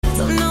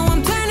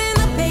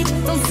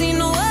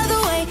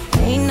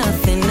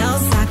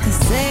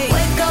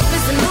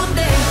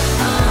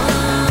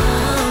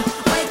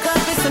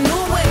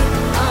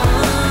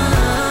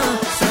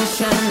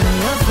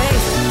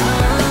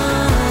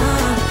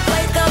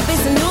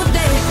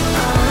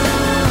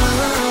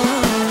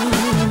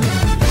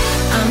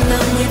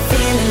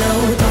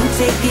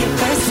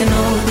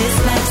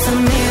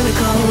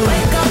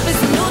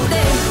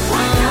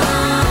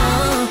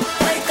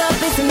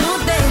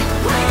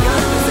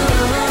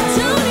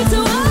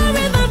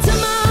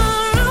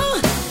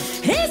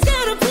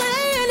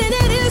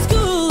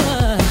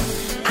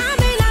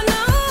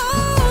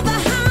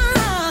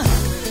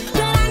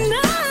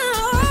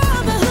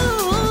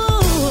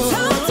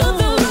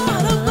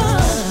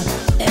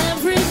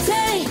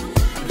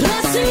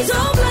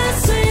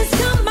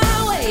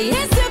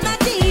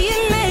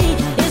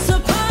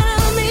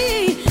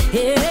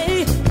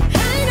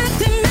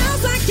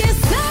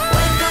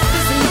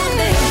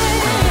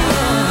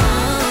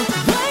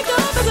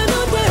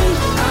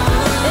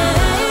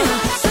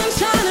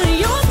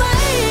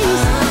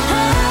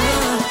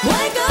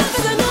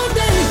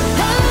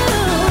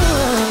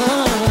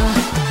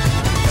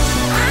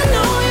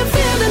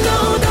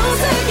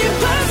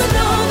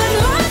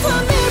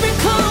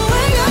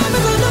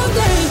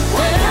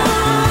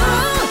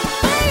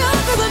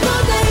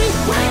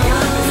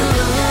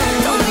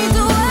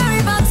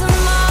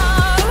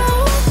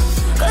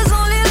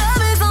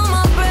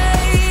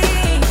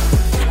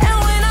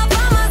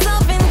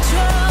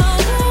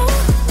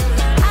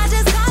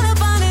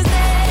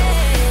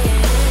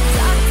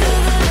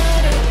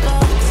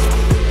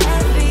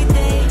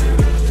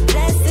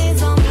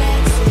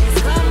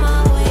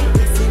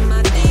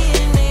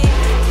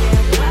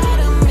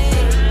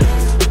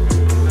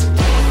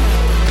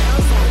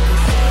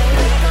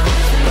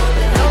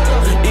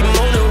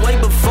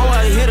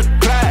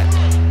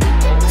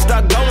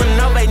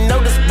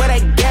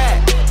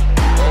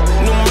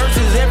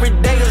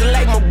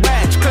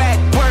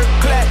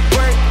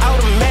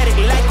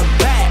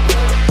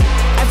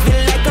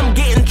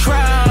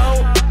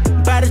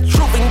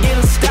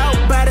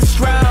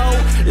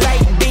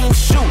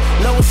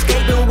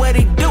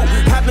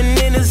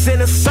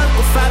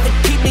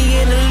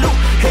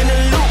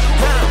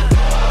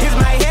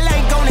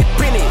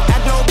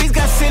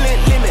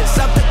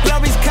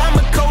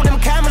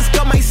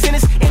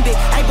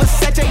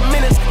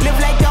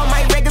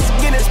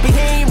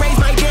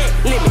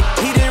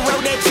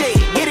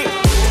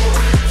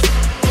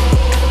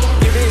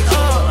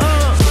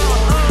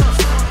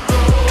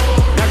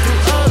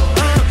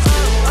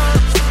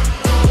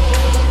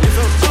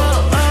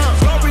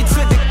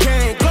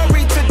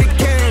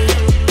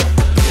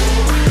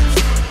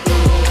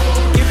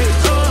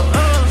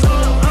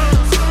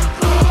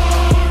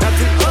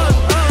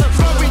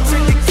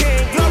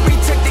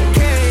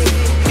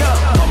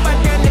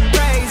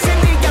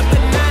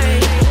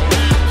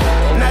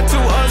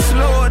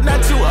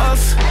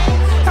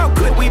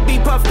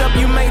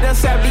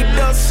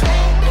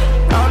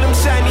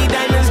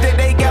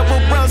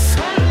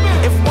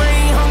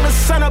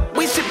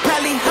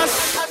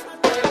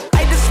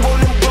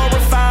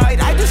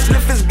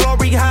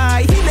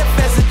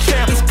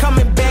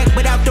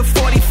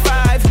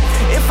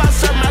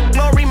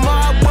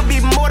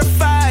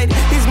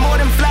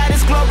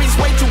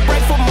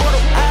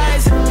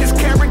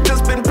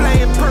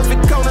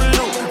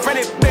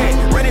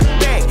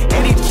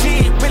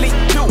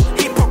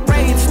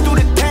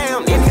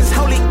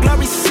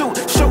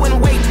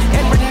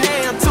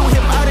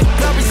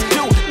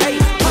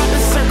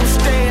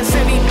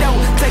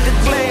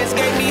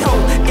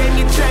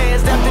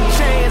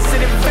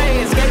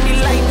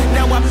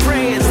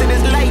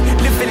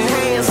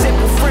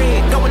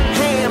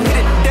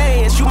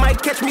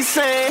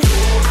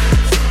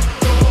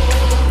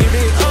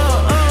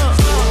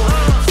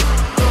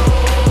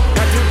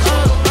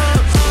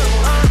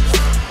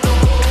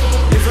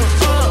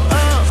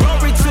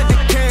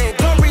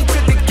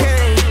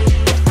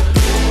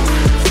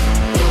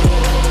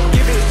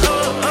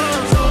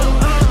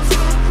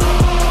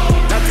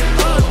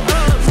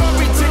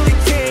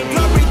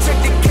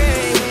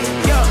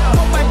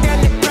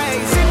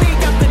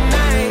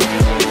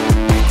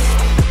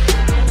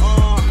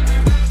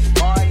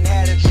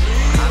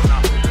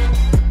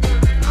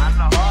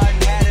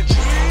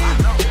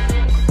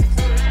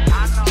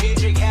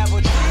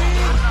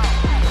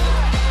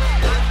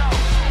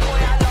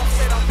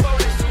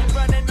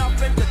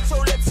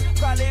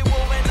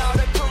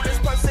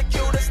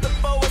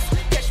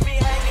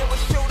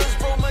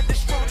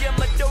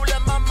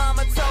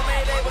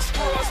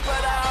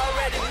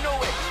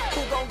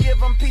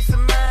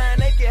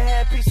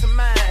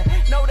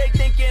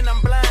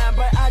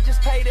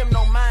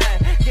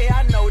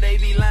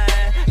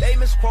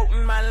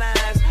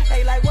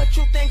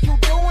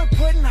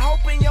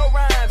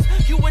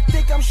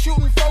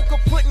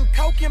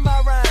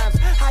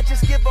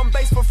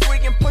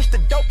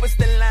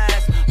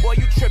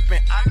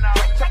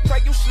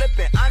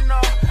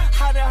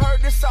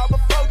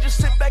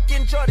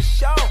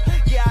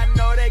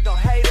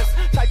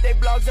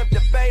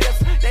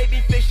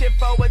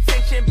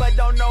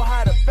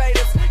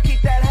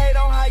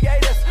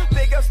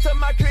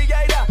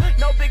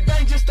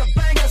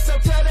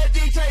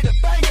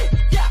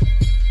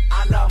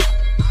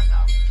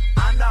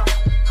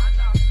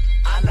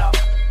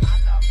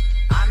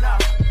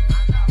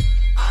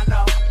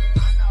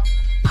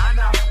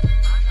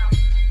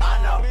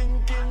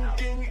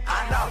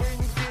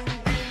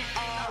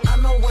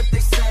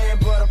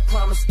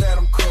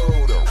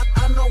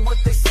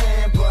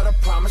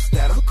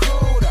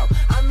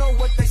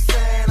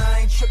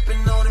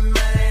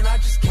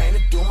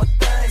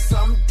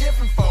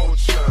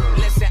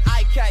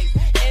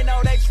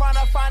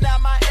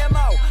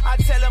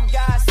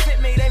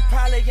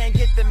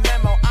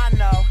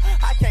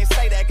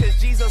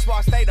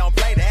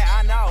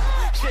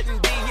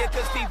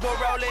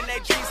rolling they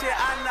trees here,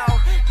 I know.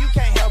 You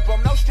can't help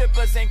them, no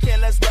strippers and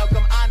killers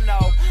welcome, I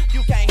know.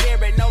 You can't hear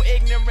it, no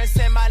ignorance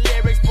in my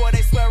lyrics, boy,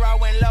 they swear I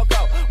went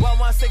loco.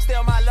 116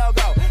 still my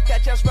logo.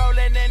 Catch us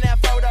rolling in that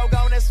photo,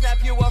 gonna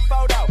snap you a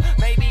photo.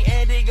 Maybe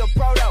Andy or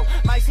Proto,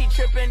 might see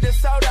trippin'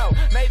 DeSoto.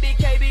 Maybe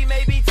KB,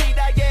 maybe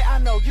T-Dot, yeah, I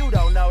know you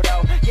don't know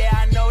though. Yeah,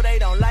 I know they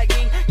don't like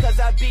me, cause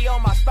I be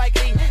on my Spike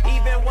Lee.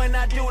 Even when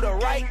I do the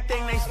right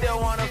thing, they still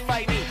wanna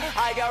fight me.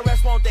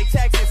 IRS won't they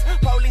Texas,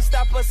 police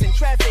stop us in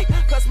traffic.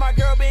 Cause my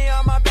girl be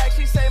on my back,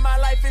 she say my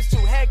life is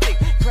too hectic.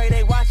 Pray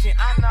they watching,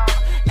 I know.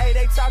 Hey,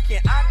 they talking,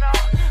 I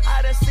know.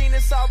 I done seen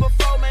this all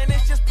before, man,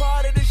 it's just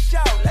part of the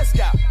show. Let's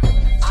go.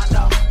 I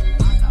know.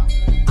 I know.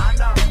 I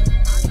know.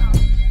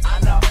 I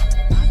know.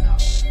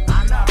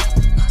 I know.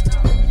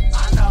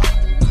 I know.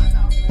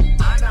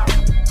 I know.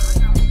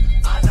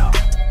 I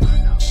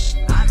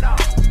know.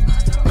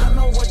 I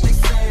know what they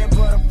saying,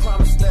 but I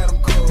promise that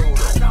I'm cool.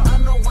 I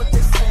know what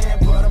they saying,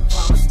 but I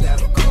promise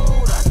that I'm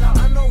cool.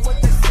 I know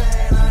what they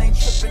saying, I ain't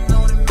tripping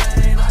on it,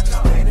 man. I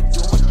just made it do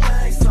a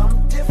thing,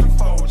 something different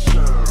for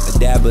sure. A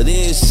dab of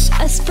this,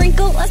 a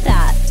sprinkle of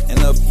that, and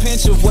a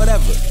pinch of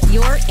whatever.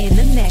 You're in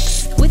the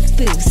mix with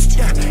Boost.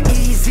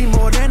 Easy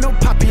Moreno,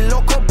 Papi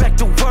Loco, back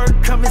to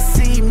work, come and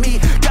see me.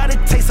 Got a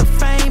taste of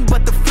fame,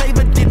 but the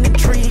flavor didn't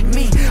intrigue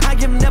me. I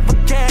am never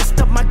gassed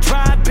up, my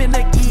drive in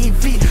an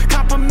EV.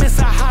 Compliments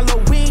a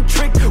Halloween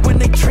trick when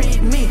they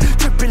treat me.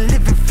 Trippin'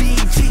 living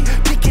Fiji,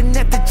 picking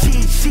at the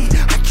cheat sheet.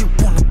 How you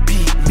wanna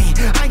beat me?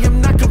 I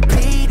am not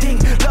competing.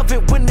 Love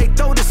it when they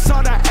throw the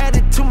salt I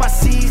added to my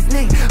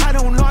seasoning. I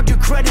don't argue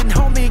credit,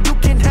 homie, you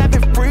can have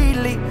it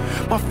freely.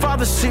 My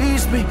father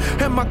sees me,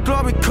 and my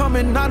glory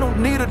coming, I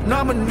don't need a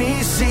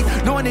nominee. See,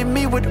 anointing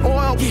me with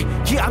oil,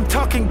 yeah, I'm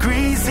talking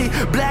greasy.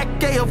 Black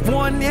day of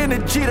one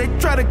energy, they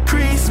try to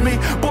crease me.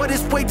 Boy,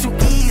 this way too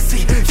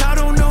easy. Y'all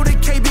don't know the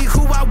KB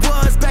who I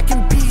was back in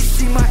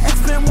BC. My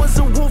X-Men was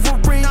a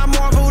Wolverine, I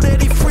marvel that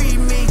he freed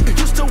me.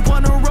 Used to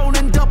wanna roll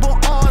in double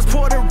R's,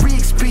 Puerto Rican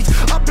speech.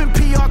 Up in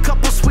PR,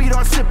 couple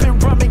sweethearts, sipping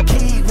rum and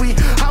kiwi.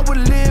 I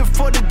would live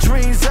for the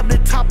dreams up the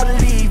top,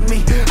 believe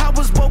me. I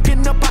was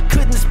woken up, I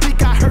couldn't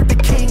speak, I heard the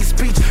King's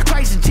speech.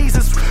 Christ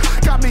Jesus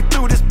got me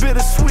through this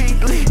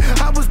bittersweetly.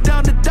 I was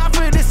down to die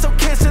for this, so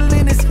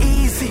canceling is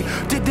easy.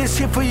 Did this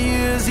shit for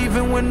years,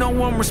 even when no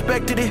one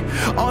respected it.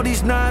 All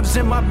these knives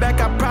in my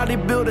back, I probably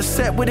built a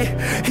set with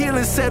it.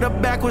 Healing set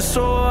up backwards,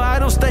 so I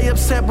don't stay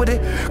upset with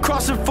it.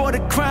 Crossing for the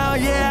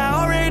crown, yeah,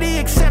 I already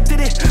accepted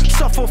it.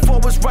 Suffer for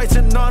what's right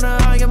and honor,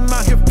 I am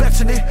out here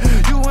flexing it.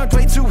 You went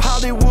way too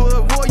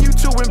Hollywood, boy, you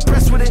too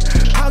impressed with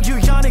it. How you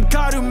yawning,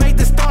 God who made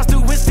the stars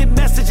through instant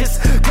messages.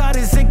 God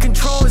is in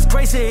control, His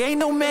grace, it ain't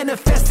no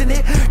manifesting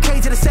it. K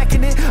to the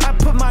second it, I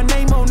put my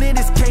name on it,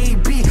 it's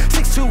KB.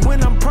 6'2"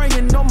 when I'm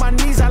praying on my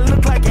knees, I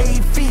look like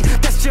 8 feet.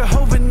 That's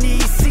Jehovah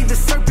Nissi, the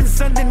serpent's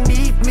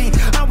underneath me.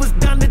 I was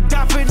down to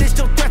die for this,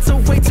 your threats are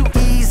way too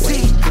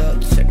easy. Wake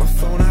up, check my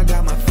phone, I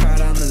got my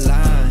pride on the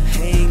line.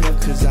 Hang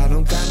up, cause I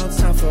don't got no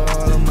time for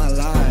all of my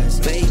lies.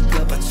 Wake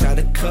up, I try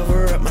to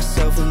cover up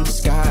myself in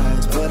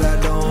disguise, but I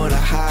don't wanna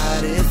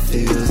hide, it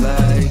feels like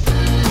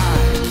I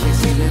can't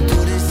seem to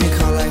do this thing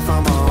called life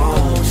on my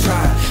own.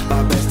 Try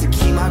my best to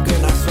keep my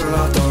good, not swerve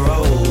off the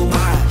road.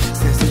 My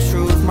sense of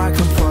truth, my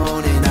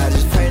component, I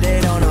just pray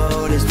they don't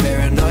notice.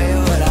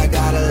 Paranoia, but I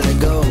gotta let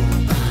go.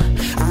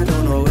 I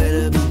don't know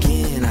where to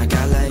begin. I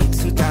got like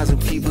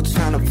 2,000 people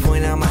trying to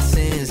point out my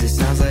sins. It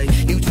sounds like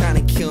you trying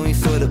to kill me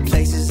for the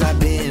places I've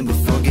been. But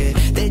forget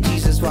that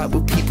Jesus walked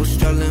with people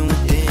struggling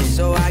within.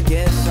 So I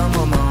guess I'm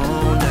on my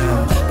own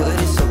now, but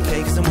it's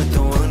okay cause I'm with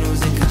the one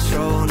who's in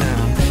control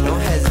now.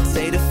 Don't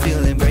hesitate to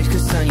feel embraced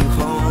cause son, you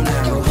home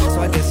now.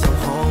 So I guess I'm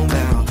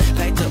homebound.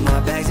 Packed up my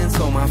bags and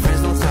told my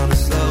friends no time to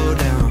slow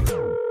down.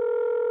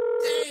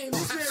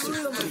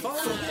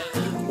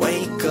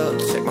 Wake up,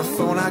 check my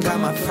phone, I got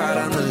my pride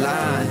on the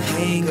line.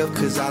 Hang up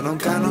cause I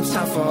don't got no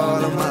time for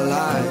all of my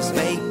lies.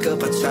 Make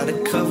up, I try to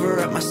cover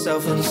up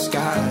myself in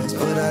disguise,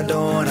 but I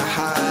don't wanna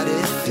hide,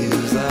 it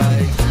feels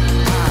like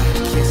I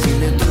can't seem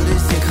to do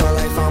this thing called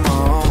life on my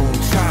own.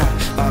 Try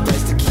my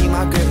best to keep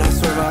my grip, not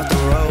swerve off the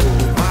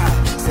road. My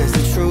sense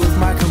of truth,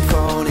 my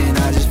component,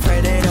 I just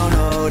pray they don't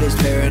notice.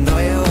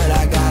 Paranoia, but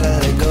I gotta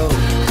let go.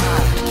 I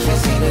can't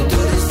seem to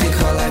do this thing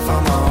called life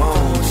on my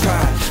own.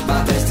 Try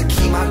my best to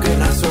keep my grip,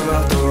 not swerve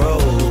off the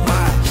road.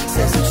 My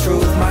sense of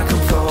truth, my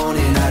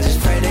component, I just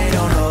pray they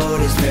don't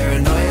notice.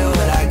 Paranoia,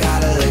 but I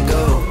gotta let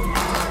go.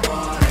 I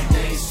want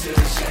things to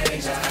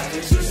change. I have the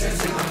 2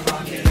 cents in my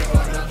pocket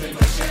for nothing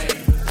but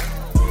shame.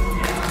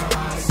 Now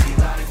I see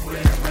life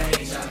with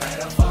range. I met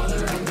a father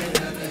up in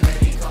heaven and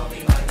he called me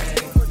my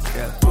name.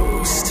 Yeah,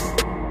 Boost.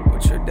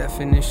 What's your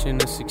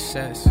definition of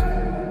success?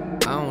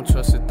 I don't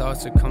trust the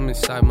thoughts that come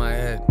inside my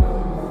head.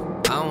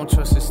 I don't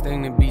trust this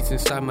thing that beats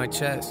inside my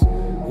chest.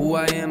 Who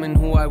I am and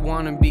who I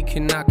wanna be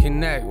cannot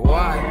connect.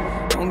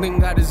 Why? Don't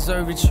think I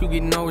deserve it, you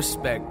get no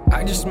respect.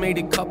 I just made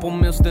a couple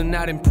mils, still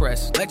not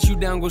impressed. Let you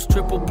down goes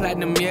triple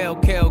platinum, yeah,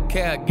 okay,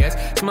 I guess.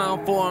 Smile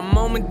for a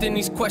moment, then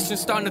these questions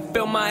starting to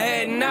fill my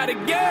head, not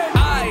again.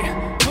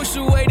 I push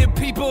away the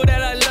people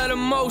that I love the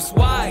most,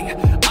 why?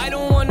 I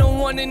don't want no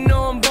one to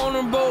know I'm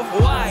vulnerable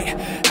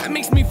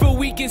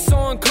making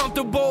so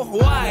uncomfortable?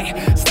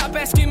 Why? Stop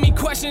asking me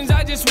questions,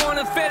 I just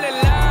wanna feel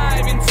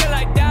alive until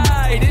I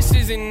die. This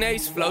isn't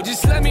Ace Flow,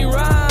 just let me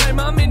rhyme,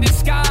 I'm in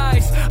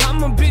disguise.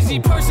 I'm a busy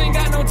person,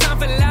 got no time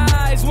for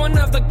lies. One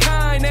of a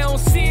kind, they don't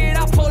see it,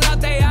 I pull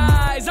out their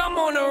eyes. I'm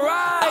on a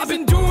rise, I've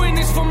been doing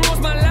this for most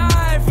of my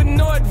life with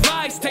no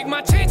advice. Take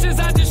my chances,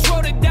 I just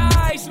roll the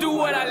dice, do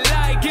what I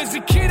like. As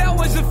a kid, I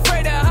was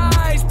afraid of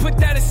highs, put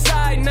that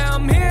aside. Now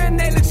I'm here and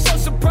they look so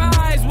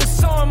surprised, well,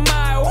 so am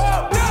I.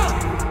 Whoa,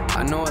 no!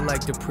 I know I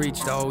like to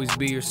preach to always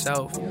be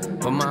yourself,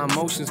 but my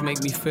emotions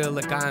make me feel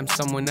like I am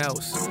someone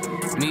else.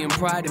 Me and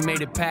Pride have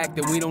made a pact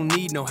that we don't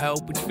need no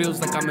help. It feels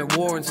like I'm at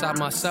war inside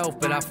myself,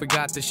 but I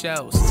forgot the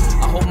shells.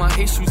 I hold my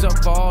issues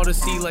up for all to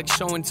see like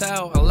show and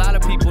tell. A lot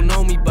of people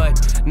know me, but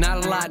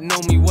not a lot know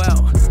me well.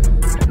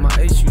 Hold my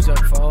issues up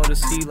for all to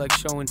see like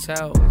show and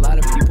tell. A lot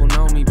of people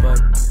know me,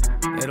 but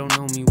they don't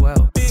know me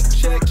well. Big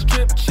checks,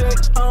 strip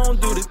checks, I don't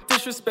do the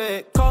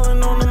disrespect.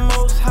 Calling on the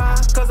most high,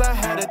 cause I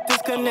had a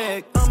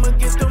disconnect. I'ma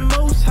get the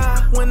most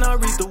high when I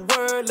read the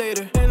word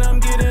later. And I'm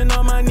getting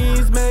on my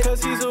knees, man,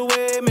 cause he's a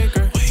way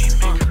maker.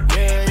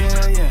 Yeah,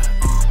 yeah, yeah.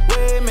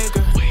 Way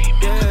maker.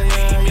 Yeah,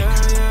 yeah, yeah,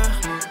 yeah.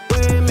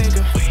 Way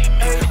maker.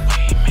 Ay,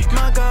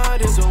 my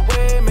God is a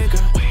way maker.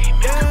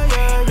 Yeah,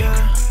 yeah,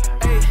 yeah.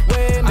 Ay,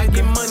 way maker. I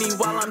get money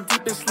while I'm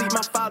deep in sleep.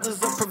 My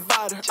father's a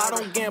provider. I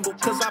don't gamble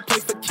cause I play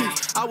for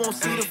keeps. I won't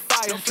see the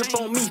fire drip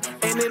on me,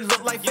 and it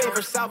look like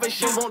favor.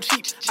 Salvation won't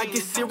cheap. I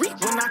get Siri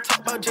when I talk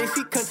about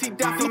JC, cause he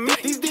died for me.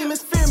 These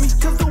demons fear me,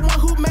 cause the one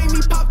who made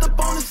me popped up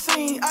on the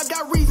scene. I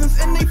got reasons,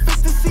 and they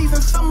fit the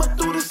season. Summer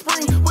through the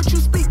spring. What you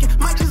speaking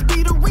might just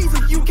be the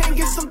reason you can't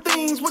get some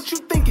things. What you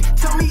thinking?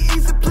 Tell me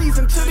easy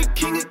pleasing to the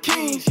King of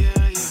Kings.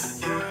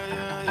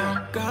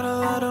 Got a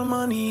lot of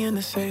money in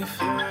the safe,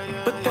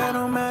 but that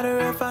don't matter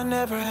if I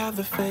never have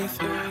the faith.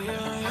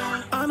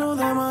 I know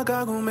that my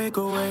God gon' make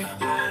a way.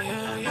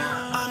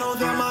 I know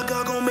that my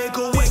God gon' make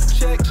a way.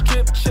 Check,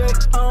 strip check,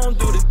 I don't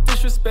do the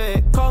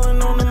disrespect.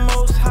 Calling on the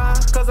most high,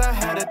 cause I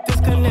had a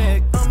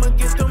disconnect. I'ma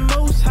get the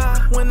most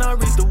high when I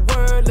read the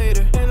word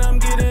later. And I'm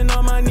getting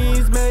on my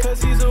knees, man,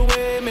 cause he's a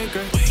way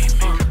maker.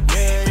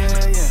 Yeah,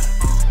 yeah, yeah.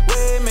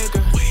 Way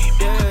maker.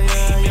 Yeah,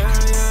 yeah, yeah,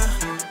 yeah.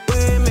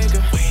 Way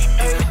maker.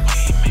 Ay,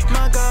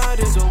 my God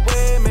is a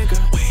way maker.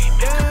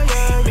 Yeah,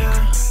 yeah,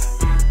 yeah.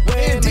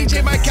 Way and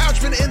DJ Mike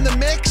Couchman in the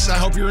mix. I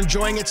hope you're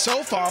enjoying it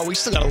so far. We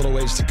still got a little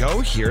ways to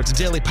go here. It's a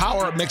daily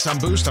power-up mix on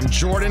Boost. I'm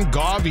Jordan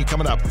Garvey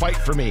coming up. Fight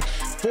for me.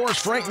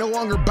 Forrest Frank no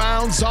longer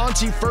bound.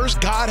 Zonti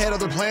first. God had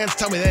other plans.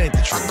 Tell me that ain't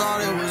the truth. I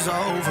thought it was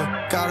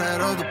over. God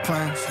had other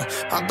plans.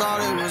 I thought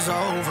it was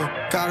over.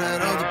 God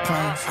had other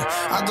plans.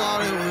 I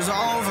thought it was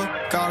over.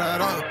 God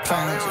had other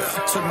plans.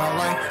 Took my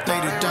life,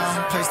 laid it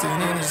down, placed it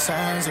in his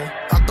hands.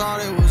 I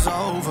thought it was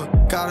over.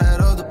 God had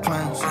other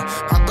plans.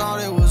 I thought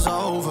it was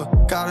over.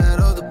 God had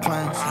other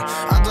plans.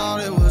 I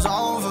thought it was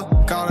over.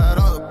 God had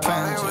other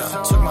plans.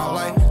 Took my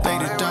life,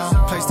 laid it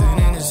down, placed it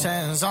in his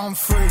hands. I'm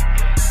free.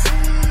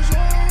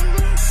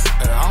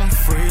 I'm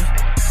free.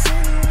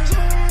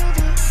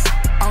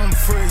 I'm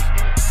free.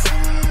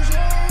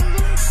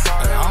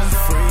 I'm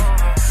free.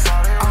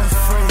 I'm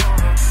free.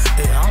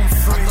 Yeah, I'm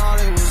free. I thought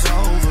it was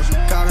over.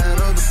 God had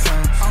other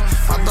plans.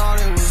 I thought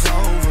it was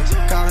over.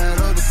 God had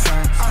other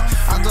plans.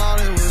 I thought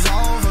it was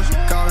over.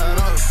 God had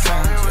other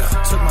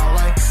plans. Took my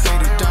life,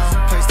 laid it down,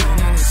 placed it in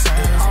his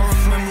hands. I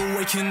remember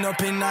waking up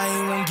and I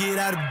ain't wanna get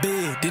out of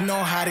bed. Didn't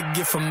know how to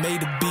get from A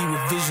to B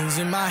with visions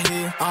in my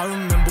head. I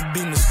remember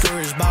being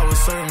discouraged by what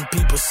certain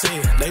people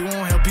said. They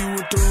won't help you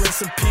with the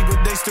recipe,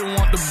 but they still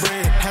want the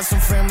bread. Had some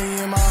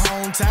family in my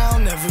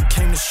hometown, never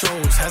came to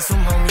shows. Had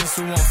some homies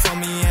who want from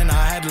me and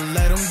I had to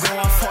let them go.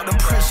 I fought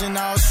depression,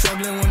 I was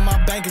struggling when my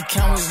bank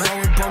account was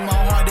low. It broke my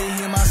heart to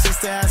hear my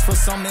sister ask for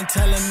something,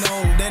 tell her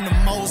no. Then the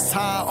Most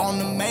High on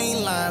the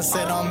main line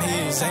said I'm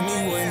his, and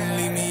he wouldn't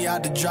leave me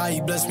out to dry.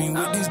 He blessed me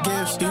with these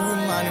gifts. He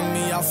reminded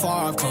me how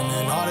far I've come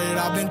and all that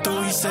I've been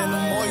through. He said the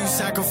more you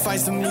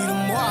sacrifice to me, the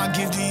more I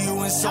give to you.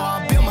 And so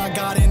I built my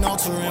God an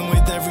altar, and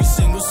with every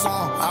single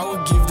song I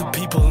would give the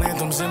people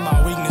anthems. In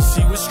my weakness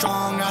he was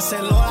strong. I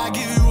said, Lord, I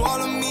give you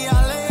all of me,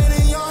 I lay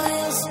it in your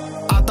hands.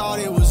 I thought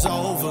it was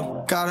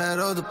over. God had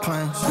other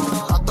plans.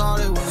 I thought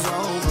it was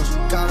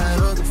over. God had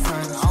other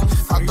plans.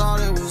 I thought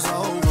it was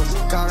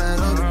over. God had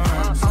other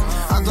plans.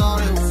 I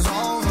thought it was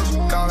over.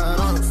 God had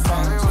other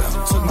plans.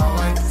 Took my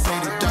life,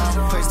 laid it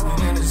down, placed it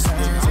in his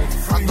hands.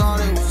 I thought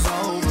it was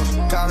over.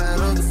 God had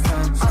other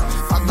plans.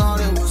 I thought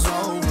it was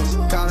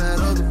over. God had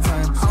other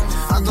plans.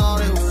 I thought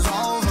it was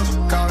over.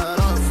 God had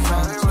other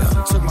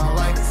plans. Took my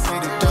life,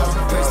 laid it down,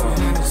 placed it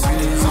in his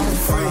hands. I'm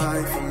free.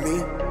 For me,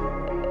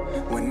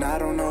 when I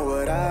don't know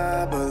what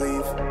I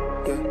believe.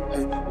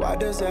 Why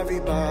does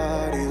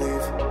everybody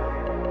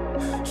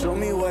leave? Show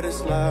me what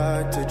it's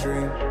like to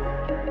dream.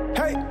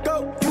 Hey,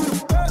 go, you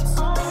the best.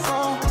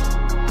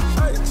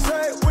 Hey,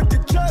 say it with the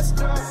chest.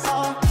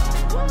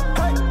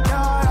 Hey,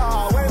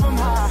 yeah, wave them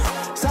high,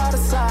 side to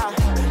side.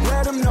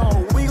 Let them know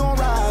we gon'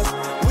 rise,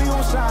 we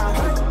gon' shine.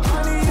 Hey, I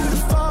need you to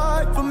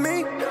fight for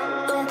me.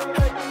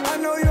 Hey, I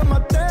know you're my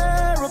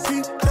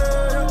therapy.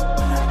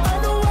 I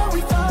know why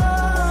we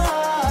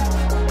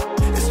fight.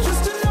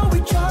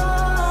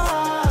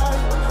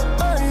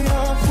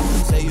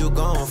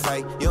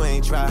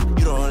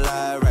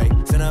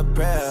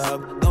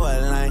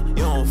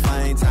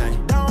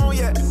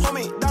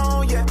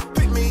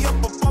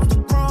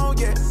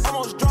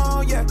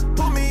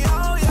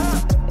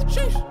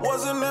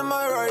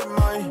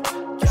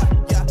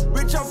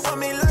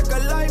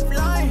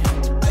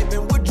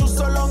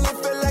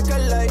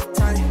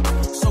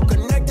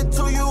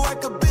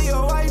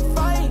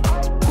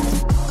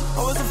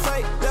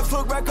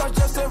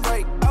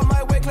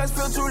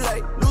 feel too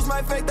late. Lose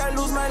my faith, I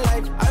lose my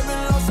life. I've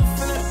been lost and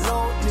feeling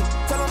lonely.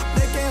 Tell them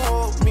they can't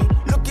hold me.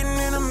 Looking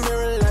in the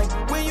mirror like,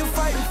 when you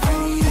fight for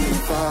me. You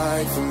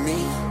fight for me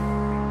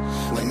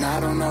when I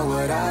don't know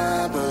what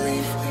I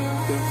believe.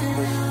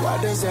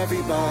 Why does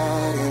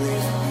everybody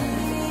leave?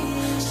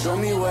 Show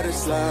me what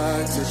it's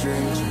like to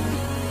dream.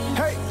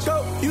 Hey,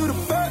 go, you the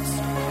best.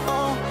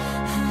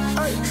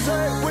 Hey,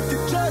 say it with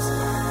your chest.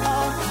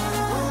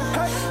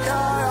 Hey,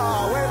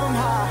 yeah, wave them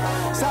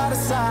high, side to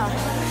side.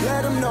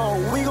 Let them know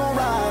we gon'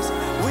 rise,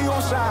 we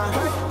gon' shine.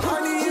 Hey,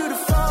 I need you to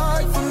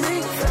fight for me.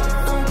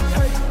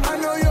 Hey, I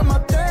know you're my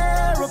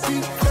therapy.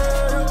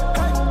 Hey,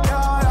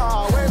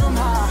 yeah, wave them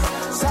high,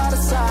 side to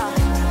side.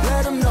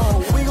 Let them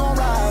know we gon'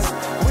 rise,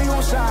 we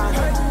gon' shine.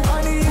 Hey,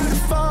 I need you to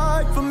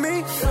fight for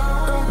me.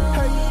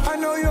 Hey, I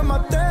know you're my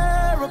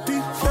therapy.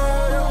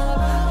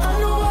 I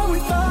know how we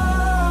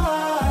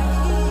fight.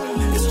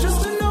 It's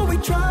just to know we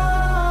try.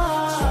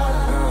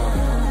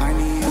 I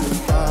need you to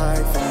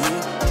fight for me.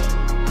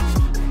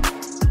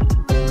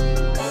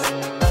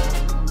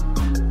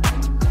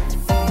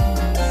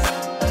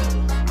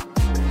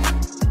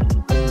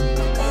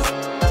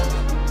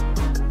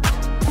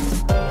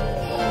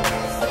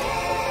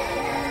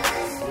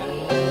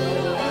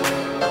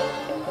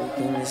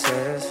 You can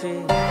set us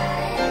free.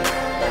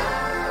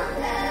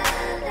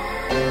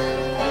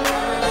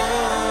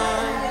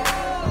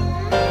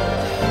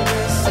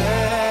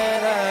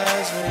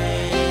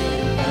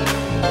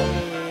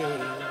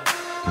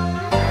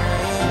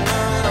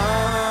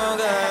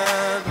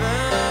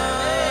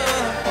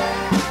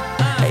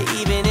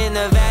 Even in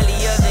the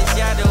valley of the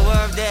shadow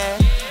of death,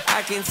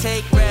 I can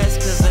take rest,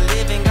 cause the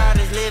living God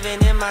is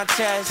living in my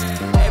chest.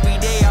 Every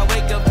day I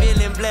wake up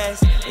feeling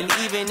blessed, and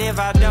even if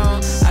I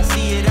don't, I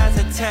see it as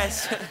a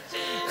test.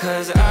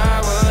 Cause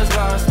I was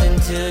lost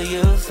until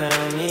you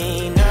found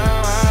me.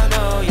 Now I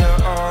know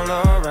you're all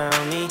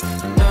around me.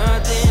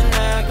 Nothing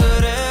I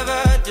could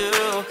ever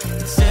do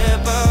can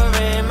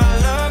separate my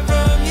love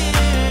from you.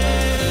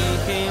 You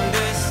came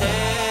to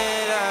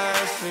set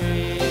us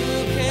free. You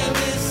came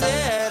to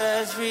set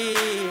us free.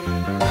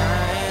 I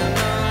am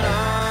no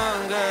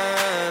longer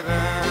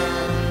bound.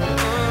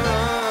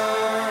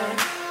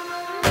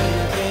 You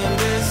came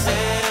to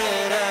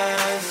set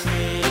us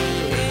free.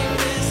 You came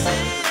to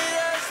set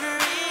us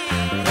free.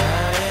 I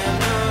am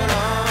no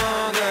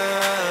longer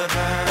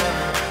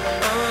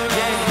bound.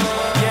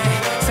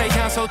 Yeah, say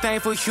I'm so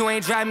thankful you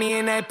ain't drive me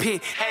in that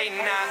pit. Hey,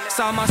 nah.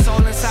 Saw my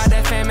soul inside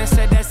that famine,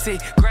 said that's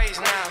it. Grace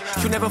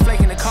now. You never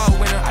flake in the cold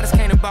winter. I just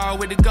came to borrow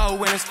with the gold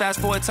winners. Fast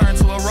forward, turn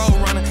to a road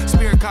runner.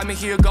 Spirit caught me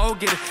here, go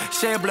get it.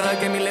 Shed blood,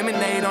 gave me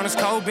lemonade on this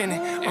cold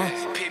bennett.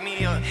 Pick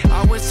me up.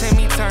 Always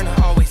Timmy Turner,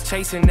 always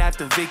chasing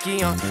after Vicky.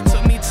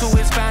 Took me to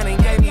his fountain,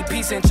 gave me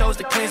peace and chose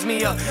to cleanse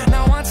me up.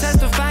 Now I'm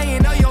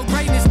testifying of your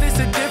greatness, this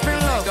a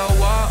different look. Go,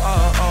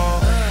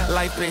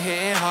 life been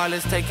hitting hard,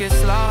 let's take it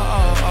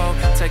slow.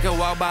 Take a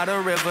walk by the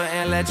river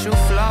and let you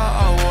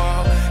flow.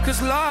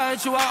 Cause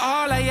Lord, you are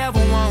all I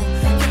ever want.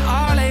 You're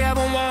all I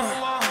ever want.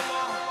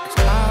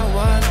 Cause I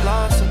was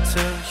lost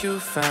until you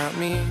found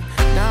me.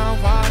 Now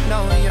I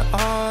know you're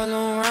all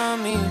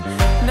around me.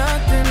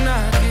 Nothing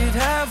I could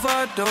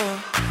ever do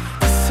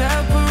to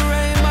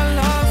separate my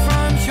love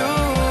from you.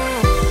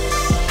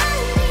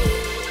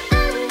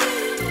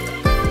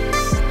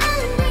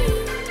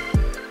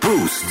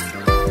 Boost.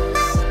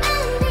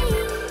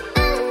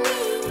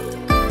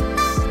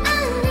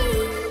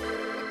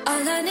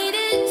 All I need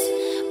is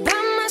by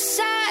my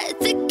side,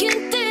 thick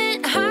and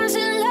thin, highs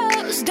and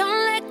lows,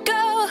 don't let go.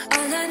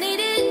 All I need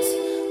is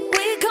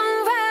we gon'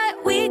 ride,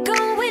 we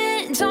gon'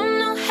 win, don't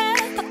know how,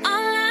 but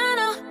all I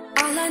know,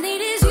 all I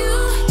need is you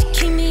to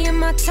keep me in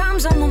my time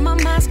zone when my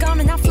mind's gone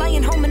and I'm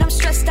flying home and I'm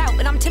stressed out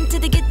and I'm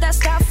tempted to get that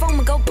styrofoam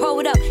and go pull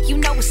it up. You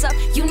know what's up,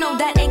 you know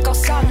that ain't gon'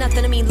 solve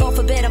nothing. I mean, Lord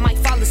forbid I might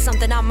follow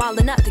something I'm all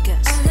in up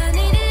because all I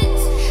need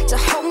is to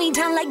hold me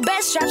down like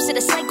bed straps to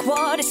the psych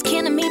ward. It's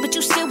killing me, but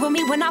you still with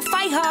me when I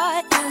fight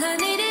hard. All I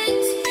need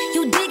is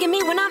you digging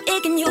me when I'm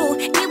igging you.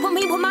 Get with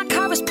me when my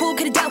car is pulled.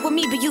 Could've dealt with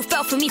me, but you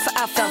fell for me, for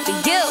I fell for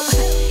you.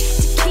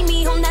 To keep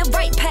me on that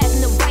right path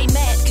and the right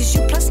mat. Cause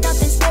you plus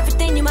nothing's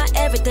everything, you my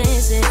everything.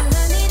 And all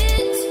I need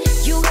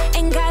is you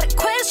ain't gotta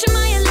question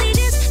my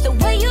allegiance. The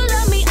way you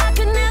love me, I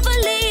could never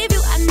leave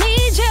you. I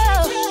need you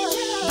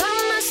by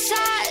my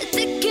side,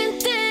 thick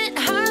and thin,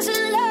 highs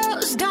and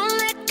lows, don't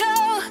let go.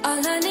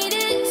 All I need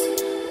is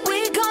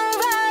we gon'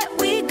 ride,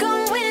 we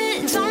gon'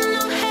 win, don't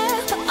know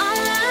how, but all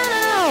I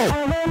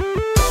know.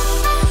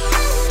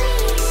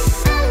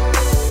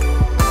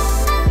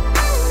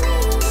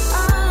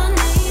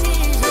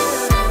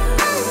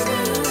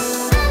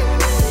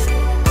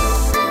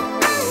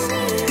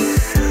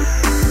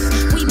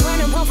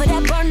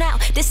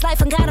 This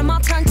life, I got them all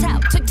turned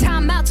out. Took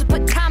time out to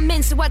put time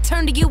in, so I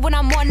turn to you when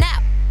I'm worn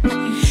out.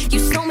 You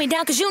slow me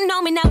down, cause you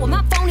know me now with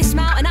my phony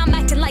smile. And I'm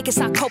acting like it's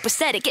not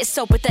copacetic. It's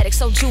so pathetic,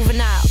 so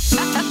juvenile.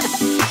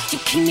 You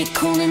keep me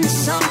cool in the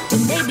sun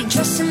when they be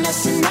dressing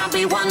us and I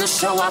be wanting to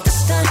show off the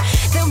stunt.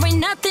 There ain't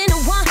nothing I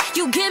want,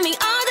 you give me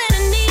all that I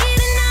need.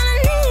 And all I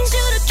need is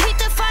you to keep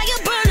the fire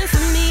burning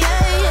for me.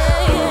 Yeah,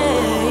 yeah,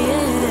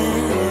 yeah,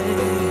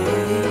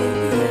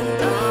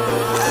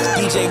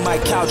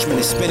 Couchman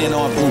is spinning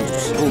on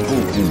boots. Boom,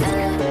 boom, boom.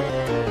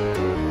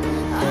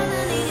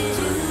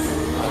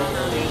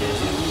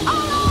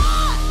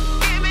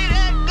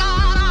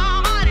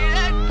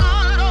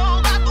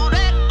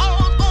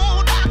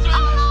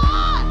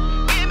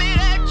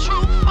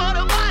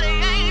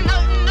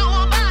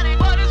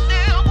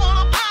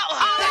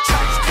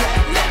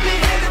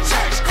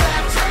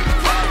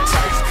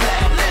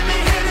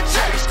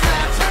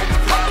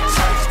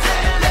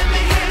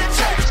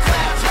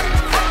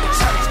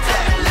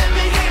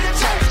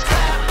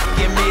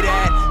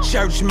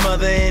 Church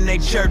mother in a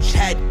church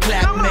hat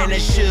clap. Man, that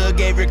sure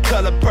gave her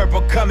color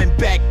purple coming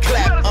back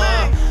clap.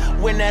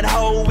 When that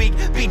whole week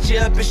beat you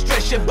up and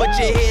stress you, but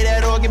you hear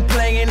that organ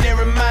playing and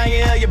remind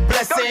you of your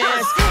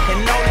blessings.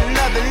 And on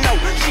another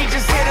note, she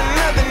just hit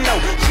another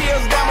note.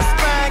 Chills down my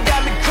spine,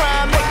 got me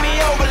crying, make me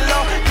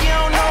overload. You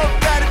don't know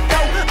about it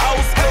though.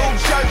 Old school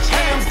church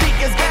hymns,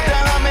 deacons get the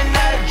humming,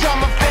 now the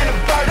drummer finna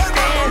burst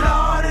in.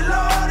 Lordy,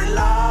 Lordy,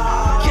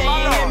 Lord. Can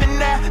you hear me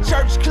now?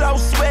 Church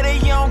close, sweater,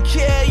 you don't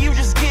care, you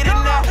just get it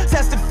now.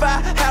 Testify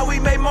how we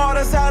made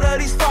martyrs out of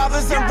these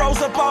fathers and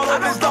rose up all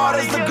of his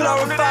daughters to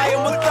glorify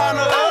him with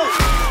honor.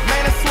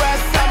 Man, I swear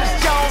Thomas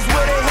Jones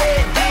with her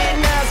head did.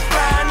 Now it's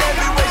flying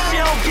everywhere, she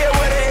don't care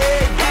what her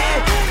head did.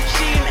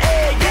 She an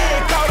egg,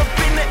 yeah, caught up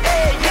in the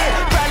egg,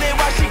 yeah. Probably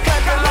why she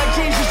clapping like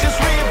Jesus just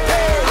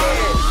reappeared,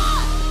 yeah.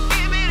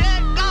 Give me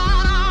that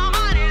God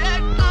Almighty,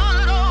 that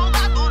good old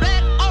gospel,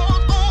 that old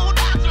school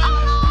doctrine.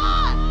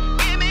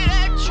 Give me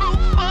that truth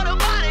for the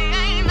body,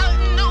 ain't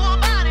nothing new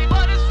about it,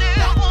 but it's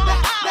still full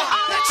of power.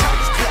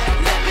 Church clap,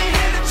 let me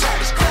hear the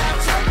church clap.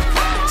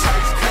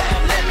 Church clap,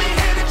 let me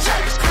hear the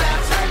church clap.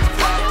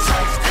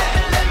 Church clap,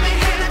 let me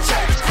hear the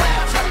church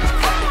clap.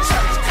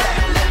 Church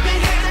clap, let me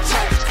hear the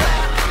church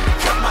clap.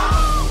 Come on.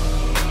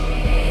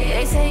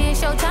 They say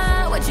it's your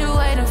time, what you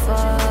waiting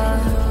for?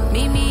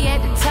 Meet me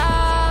at the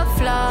top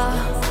floor.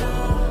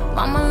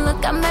 Mama,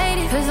 look, I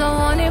made it, cause I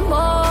wanted more.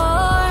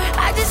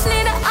 I just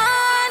need an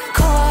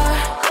encore.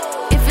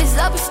 If it's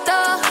up, it's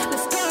stuck.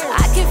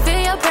 I can feel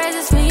your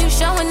presence when you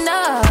showing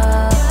up.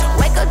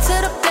 Wake up to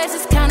the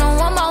blessings, count on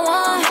one by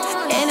one,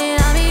 and then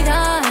I'll be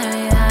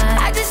done.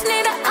 I just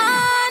need an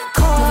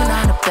encore. Moving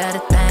on to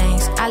better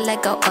things, I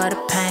let go of the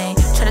pain.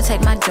 Try to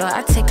take my joy,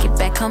 I take it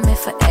back, come in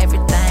for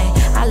everything.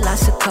 I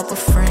lost a couple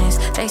friends,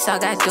 they saw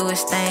God do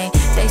his thing.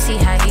 They see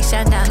how he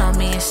shut down on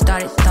me and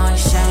started throwing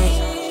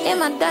shade. In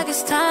my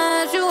darkest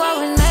times, you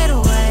always made a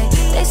way.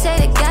 They say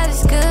that God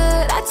is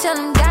good, I tell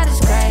them God is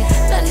great.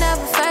 They'll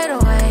never fade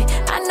away,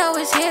 I know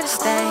it's here to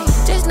stay.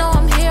 Just know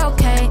I'm here,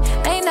 okay,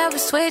 they never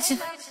switching.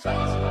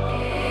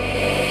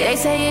 They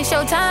say it's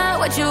your time,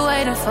 what you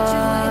waiting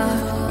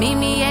for? Meet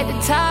me at the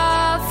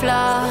top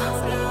floor.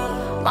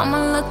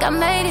 Mama, look, I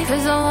made it,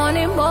 cause I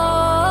wanted more.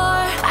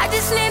 I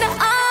just need an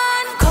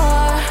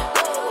encore.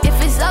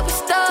 If it's up, it's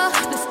stuck.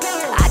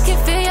 I can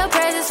feel your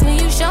presence when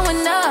you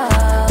showing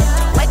up.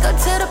 Wake up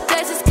to the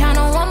blessings, count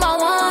on one by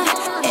one,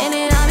 and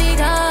then I'll be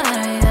done.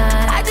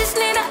 I just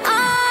need an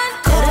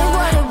encore. That ain't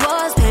what it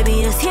was,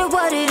 baby, let's hear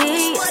what it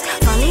is.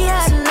 Finally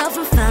had enough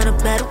and found a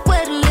better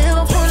way to live.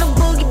 I'm from the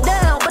boogie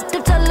down, but the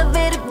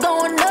elevator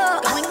going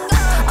up.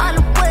 On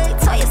the way,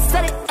 tell you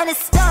said it and it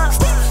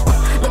stopped.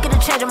 Look at the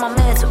change in my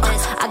mantle.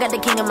 I got the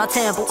king in my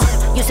temple.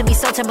 Used to be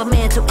so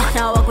temperamental.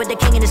 Now I walk with the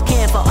king in his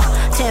camp.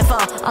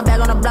 Tenfold, I'm back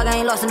on the block, I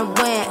ain't lost in the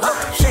wind.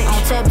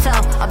 On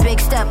tiptoe, a big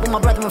step with my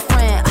brother and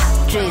friend.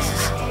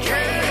 Jesus.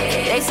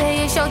 They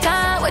say it's your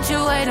time, what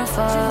you waiting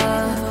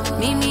for?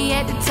 Meet me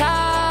at the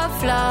top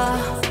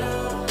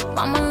floor.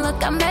 Mama,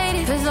 look, I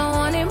made it, cause I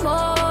wanted more.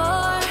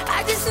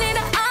 I just need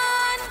an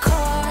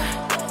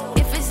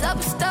encore. If it's up,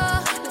 it's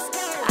stuck.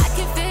 I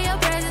can feel your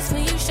presence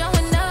when you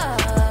showing up.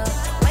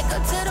 Wake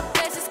up to the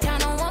blessings,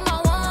 count on one by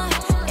one,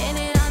 and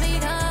then I'll be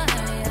done.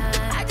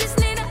 I just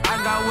need an encore.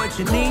 I got what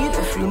you need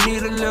if you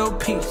need a little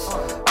peace.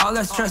 All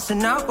that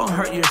stressing out gon'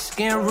 hurt your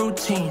skin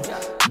routine.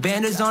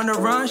 Bandits on the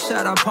run,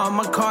 shout out Paul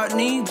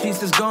McCartney.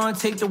 Jesus gonna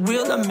take the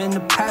wheel, I'm in the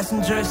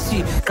passenger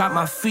seat. Got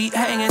my feet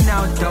hanging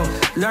out though.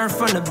 Learn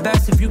from the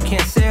best, if you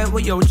can't say it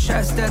with your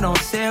chest, then don't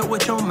say it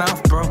with your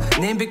mouth, bro.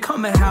 Name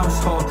become a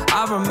household.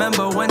 I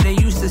remember when they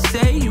used to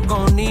say you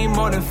gon' need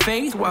more than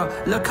faith. Well,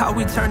 look how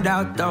we turned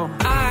out though.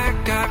 I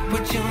got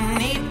what you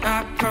need,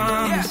 I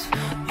promise.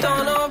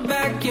 Don't hold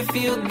back, you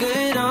feel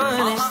good,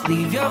 honest.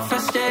 Leave your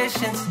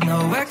frustrations,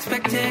 no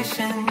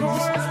expectations.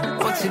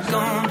 What's it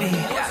gonna be?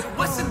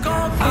 What's it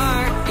gonna be?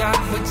 I got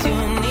what you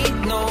need,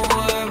 no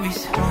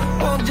worries.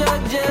 Won't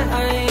judge it,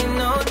 I ain't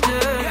no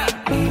jury.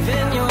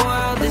 Even your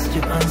wildest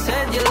dreams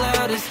said your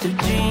loudest of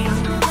dreams.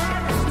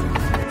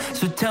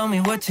 So tell me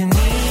what you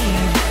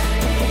need.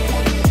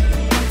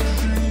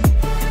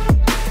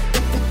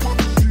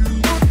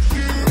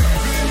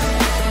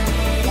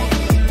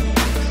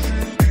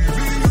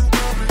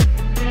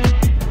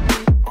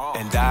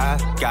 I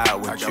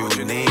got what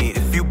you need.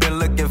 If you've been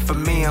looking for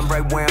me, I'm right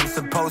right where I'm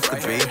supposed to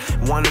be.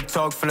 Wanna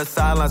talk from the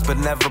sidelines, but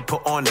never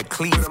put on the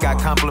cleats. Got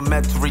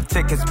complimentary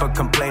tickets, but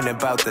complaining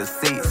about the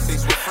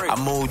seats. I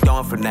moved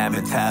on from that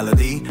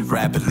mentality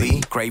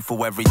rapidly.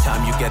 Grateful every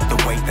time you get the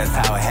weight, that's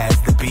how it has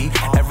to be.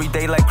 Every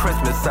day like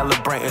Christmas,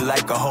 celebrating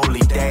like a holy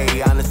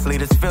day. Honestly,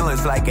 this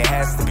feeling's like it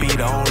has to be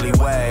the only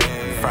way.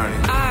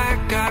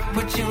 I got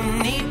what you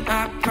need,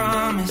 I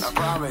promise.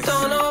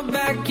 Don't hold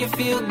back, you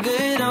feel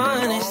good,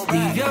 honest.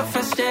 Leave your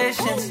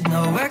frustrations,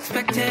 no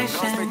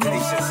expectations.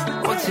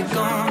 What's it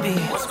gonna be?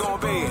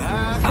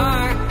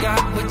 I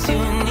got what you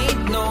need,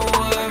 no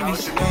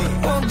worries.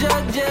 Won't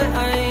judge you,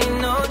 I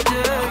ain't no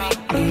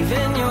jury.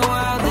 Even your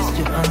wildest,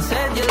 your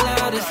unsaid, your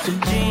loudest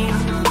of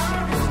dreams.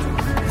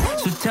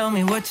 So tell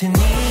me what you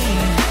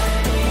need.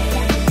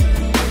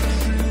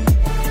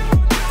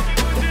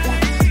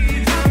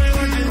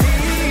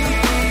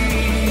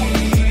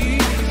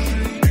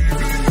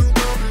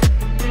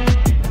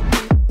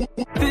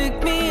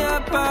 Pick me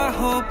up, I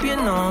hope you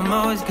know I'm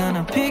always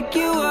gonna pick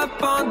you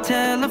up on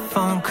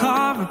telephone,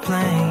 car, or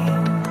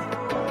plane.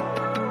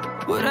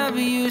 Whatever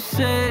you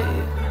say.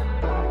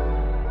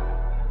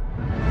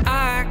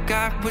 I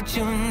got what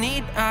you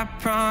need, I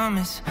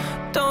promise.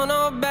 Don't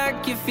hold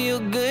back, you feel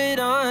good,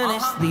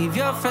 honest. Leave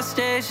your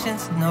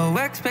frustrations, no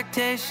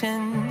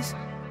expectations.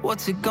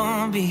 What's it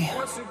gonna be?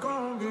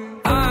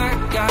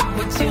 I got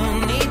what you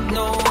need,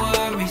 no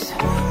worries.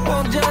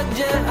 Won't judge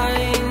you, I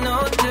ain't no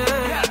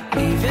jury.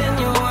 Even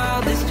your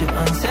wildest, your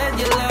unsaid,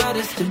 your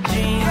loudest of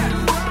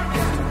dreams.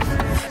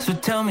 So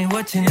tell me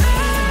what you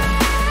need.